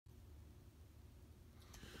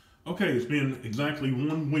Okay, it's been exactly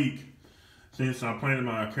 1 week since I planted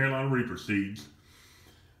my Carolina Reaper seeds.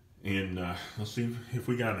 And let's see if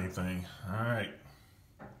we got anything. Alright.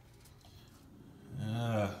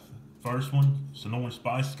 First one, Sonoy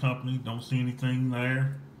Spice Company. Don't see anything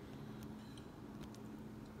there.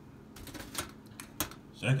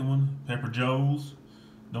 Second one, Pepper Joe's.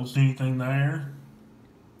 Don't see anything there.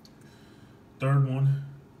 Third one,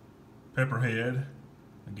 Pepperhead.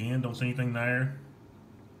 Again, don't see anything there.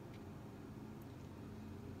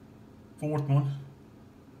 Fourth one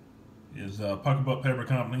is Pucker Butt Pepper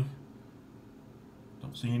Company.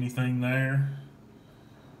 Don't see anything there.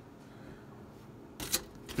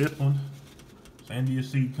 Fifth one, Sandia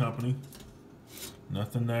Seed Company.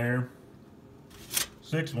 Nothing there.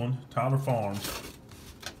 Sixth one, Tyler Farms.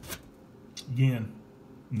 Again,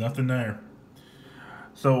 nothing there.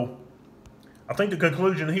 So, I think the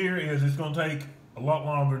conclusion here is it's going to take a lot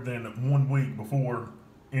longer than 1 week before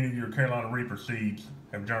any of your Carolina Reaper seeds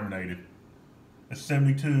have germinated. It's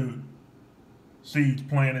 72 seeds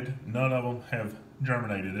planted. None of them have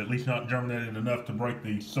germinated, at least not germinated enough to break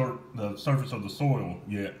the surface of the soil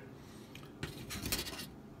yet.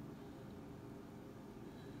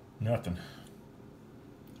 Nothing.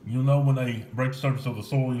 You'll know when they break the surface of the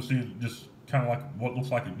soil, you'll see it just kind of like what looks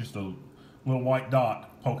like just a little white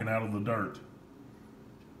dot poking out of the dirt.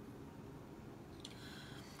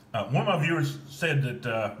 One of my viewers said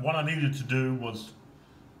that what I needed to do was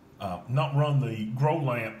not run the grow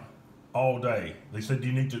lamp all day. They said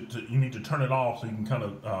you need to turn it off so you can kind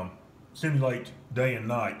of simulate day and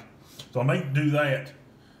night. So I may do that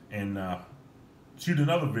and shoot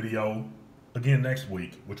another video again next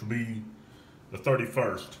week, which will be the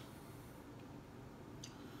 31st.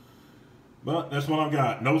 But that's what I've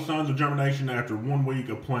got. No signs of germination after 1 week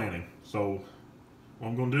of planting. So what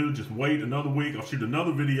I'm going to do is just wait another week. I'll shoot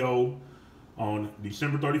another video on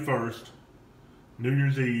December 31st, New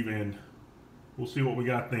Year's Eve, and we'll see what we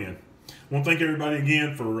got then. I want to thank everybody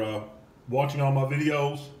again for watching all my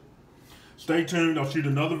videos. Stay tuned. I'll shoot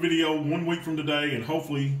another video 1 week from today, and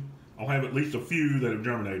hopefully I'll have at least a few that have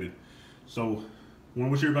germinated. So I want to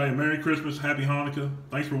wish everybody a Merry Christmas, Happy Hanukkah.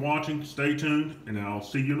 Thanks for watching. Stay tuned, and I'll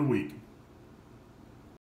see you in a week.